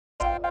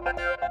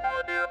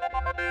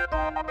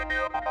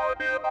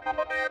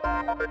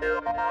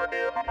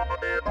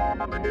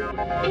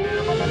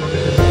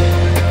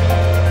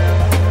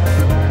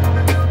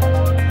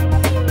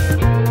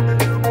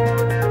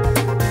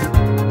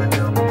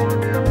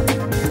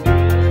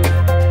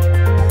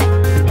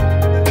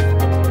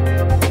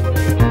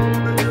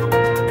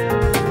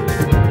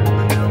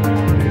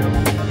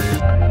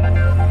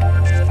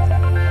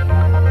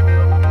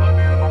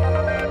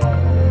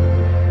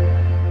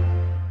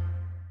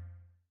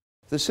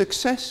The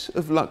success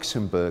of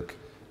Luxembourg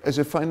as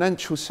a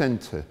financial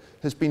centre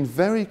has been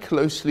very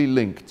closely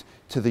linked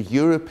to the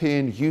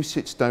European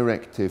UCITS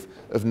Directive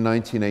of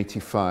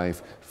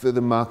 1985 for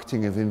the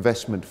marketing of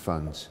investment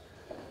funds.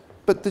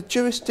 But the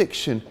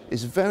jurisdiction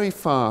is very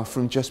far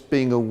from just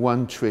being a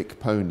one-trick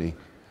pony.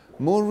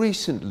 More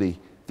recently,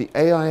 the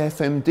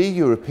AIFMD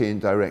European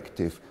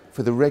Directive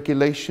for the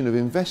regulation of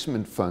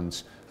investment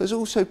funds has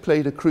also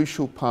played a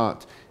crucial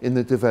part in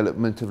the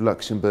development of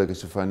Luxembourg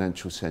as a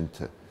financial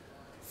centre.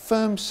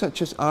 Firms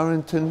such as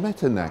Arendt and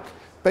Metternack,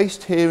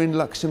 based here in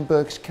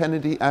Luxembourg's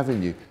Kennedy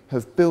Avenue,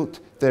 have built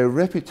their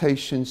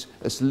reputations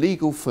as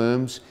legal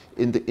firms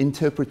in the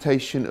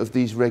interpretation of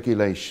these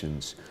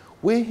regulations.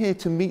 We're here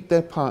to meet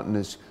their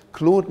partners,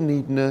 Claude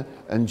Niedner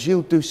and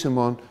Gilles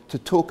Doucemont, to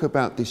talk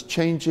about this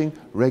changing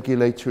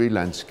regulatory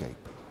landscape.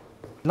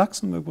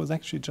 Luxembourg was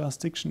actually a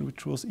jurisdiction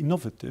which was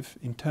innovative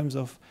in terms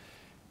of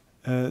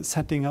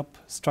setting up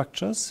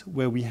structures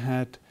where we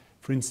had,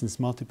 for instance,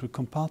 multiple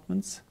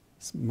compartments,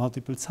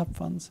 multiple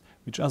sub-funds,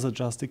 which other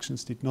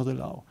jurisdictions did not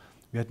allow.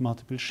 We had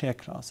multiple share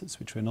classes,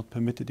 which were not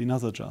permitted in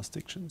other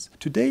jurisdictions.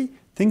 Today,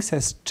 things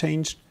has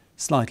changed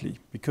slightly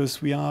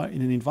because we are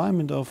in an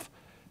environment of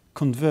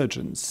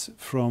convergence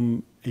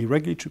from a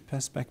regulatory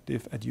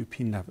perspective at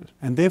European level.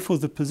 And therefore,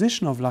 the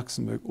position of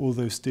Luxembourg,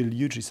 although still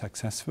hugely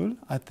successful,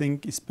 I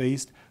think is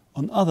based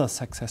on other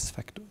success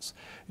factors.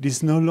 It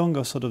is no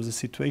longer sort of the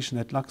situation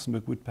that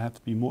Luxembourg would perhaps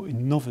be more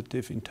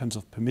innovative in terms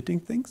of permitting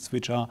things,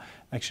 which are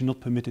actually not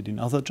permitted in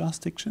other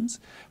jurisdictions.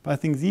 But I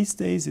think these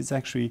days it's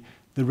actually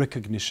the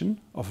recognition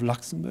of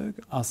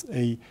Luxembourg as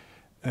a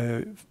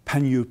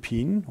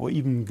pan-European or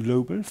even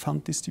global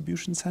fund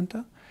distribution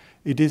center.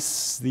 It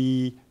is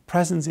the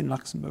presence in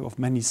Luxembourg of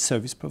many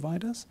service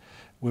providers,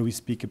 where we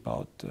speak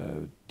about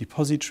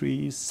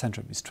depositories,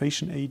 central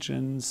administration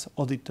agents,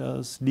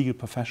 auditors, legal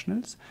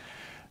professionals.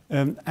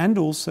 And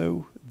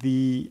also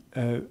the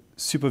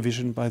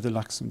supervision by the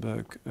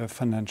Luxembourg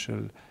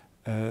Financial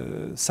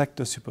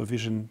Sector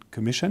Supervision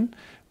Commission,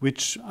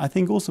 which I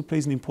think also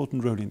plays an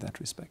important role in that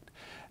respect.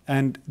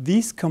 And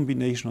these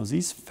combinations,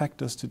 these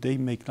factors today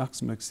make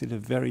Luxembourg still a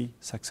very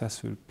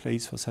successful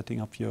place for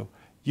setting up your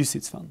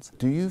UCITS funds.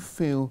 Do you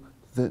feel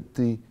that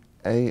the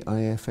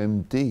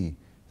AIFMD,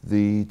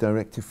 the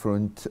Directive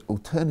for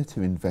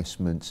Alternative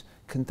Investments,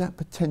 can that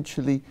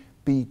potentially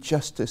be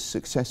just as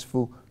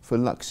successful for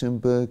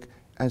Luxembourg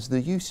as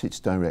the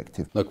UCITS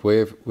Directive? Look,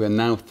 we're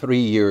now 3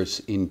 years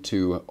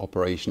into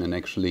operation and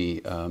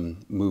actually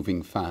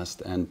moving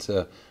fast, and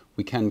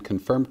we can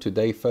confirm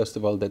today, first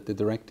of all, that the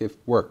directive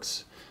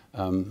works.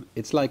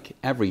 It's like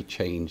every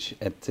change.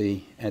 At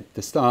the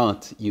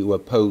start, you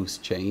oppose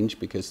change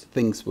because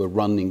things were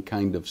running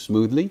kind of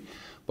smoothly,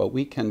 but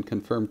we can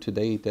confirm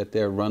today that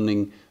they're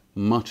running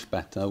much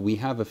better. We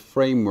have a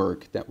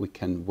framework that we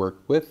can work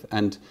with,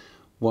 and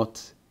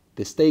what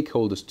the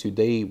stakeholders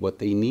today, what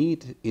they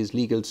need is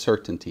legal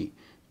certainty.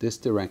 This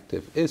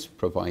directive is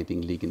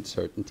providing legal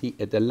certainty.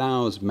 It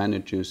allows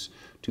managers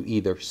to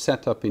either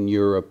set up in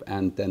Europe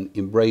and then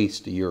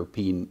embrace the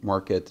European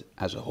market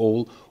as a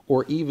whole,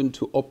 or even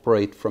to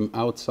operate from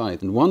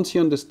outside. And once you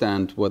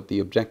understand what the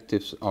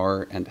objectives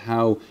are and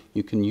how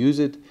you can use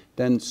it,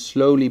 then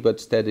slowly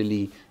but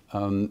steadily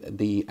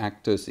the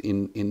actors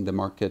in the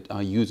market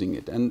are using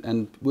it.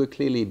 And we're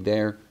clearly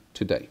there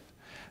today.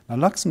 Now,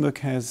 Luxembourg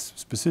has,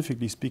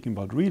 specifically speaking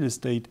about real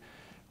estate,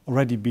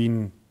 already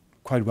been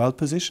quite well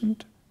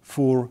positioned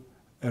for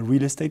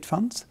real estate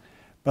funds,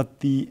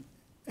 but the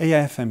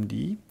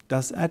AIFMD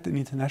does add an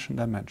international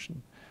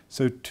dimension.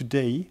 So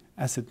today,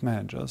 asset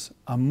managers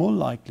are more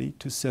likely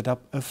to set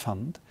up a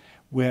fund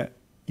where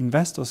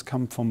investors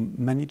come from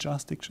many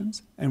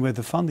jurisdictions and where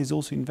the fund is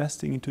also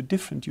investing into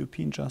different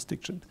European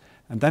jurisdictions.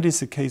 And that is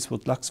the case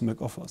what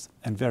Luxembourg offers.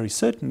 And very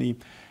certainly,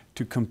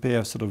 to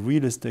compare sort of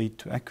real estate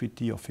to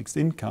equity or fixed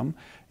income,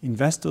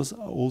 investors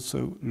are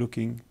also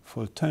looking for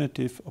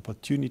alternative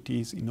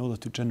opportunities in order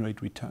to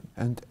generate return.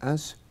 And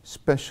as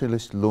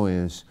specialist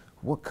lawyers,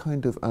 what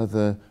kind of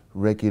other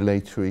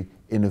regulatory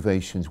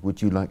innovations would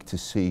you like to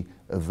see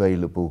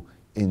available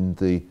in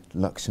the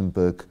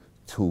Luxembourg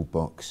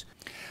toolbox?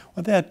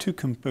 Well, there are two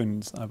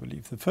components, I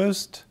believe. The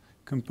first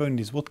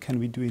component is what can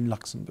we do in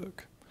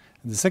Luxembourg?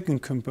 And the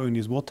second component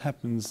is what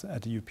happens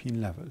at the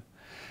European level.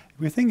 If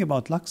we think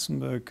about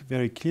Luxembourg,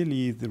 very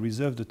clearly the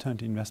Reserved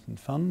Alternative Investment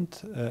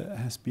Fund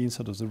has been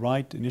sort of the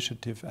right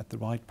initiative at the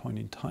right point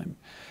in time,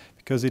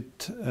 because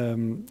it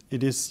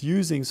is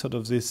using sort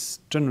of this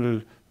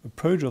general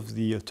approach of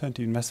the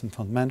Alternative Investment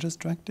Fund Managers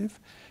Directive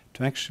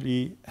to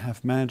actually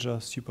have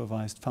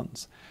manager-supervised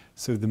funds.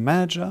 So the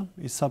manager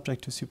is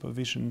subject to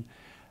supervision,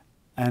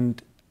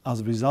 and as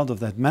a result of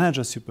that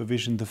manager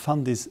supervision, the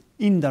fund is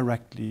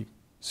indirectly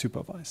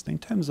supervised. In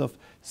terms of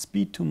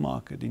speed to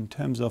market, in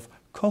terms of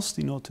cost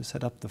in order to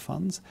set up the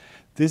funds,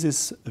 this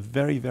is a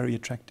very, very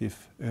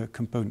attractive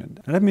component.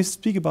 And let me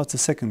speak about the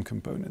second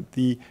component,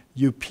 the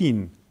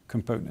European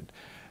component.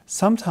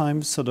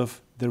 Sometimes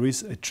there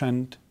is a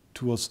trend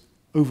towards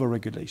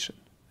over-regulation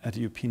at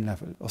the European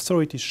level.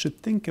 Authorities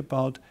should think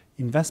about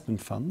investment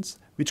funds,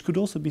 which could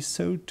also be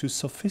sold to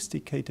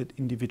sophisticated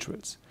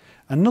individuals,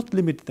 and not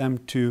limit them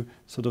to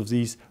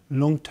these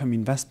long-term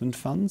investment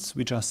funds,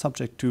 which are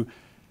subject to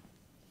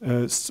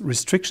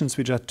restrictions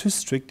which are too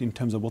strict in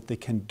terms of what they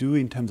can do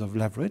in terms of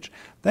leverage.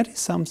 That is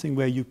something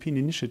where European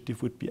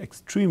initiative would be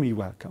extremely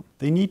welcome.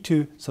 They need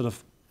to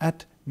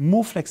add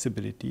more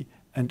flexibility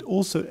and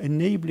also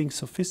enabling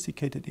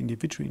sophisticated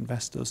individual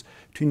investors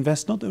to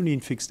invest not only in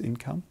fixed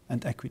income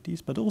and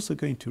equities, but also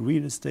going to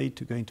real estate,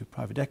 to going to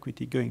private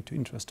equity, going to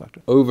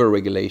infrastructure.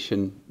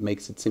 Over-regulation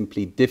makes it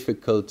simply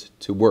difficult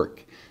to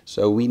work.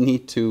 So we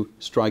need to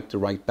strike the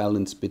right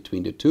balance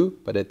between the two,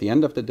 but at the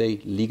end of the day,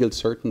 legal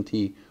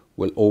certainty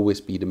will always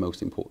be the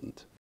most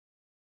important.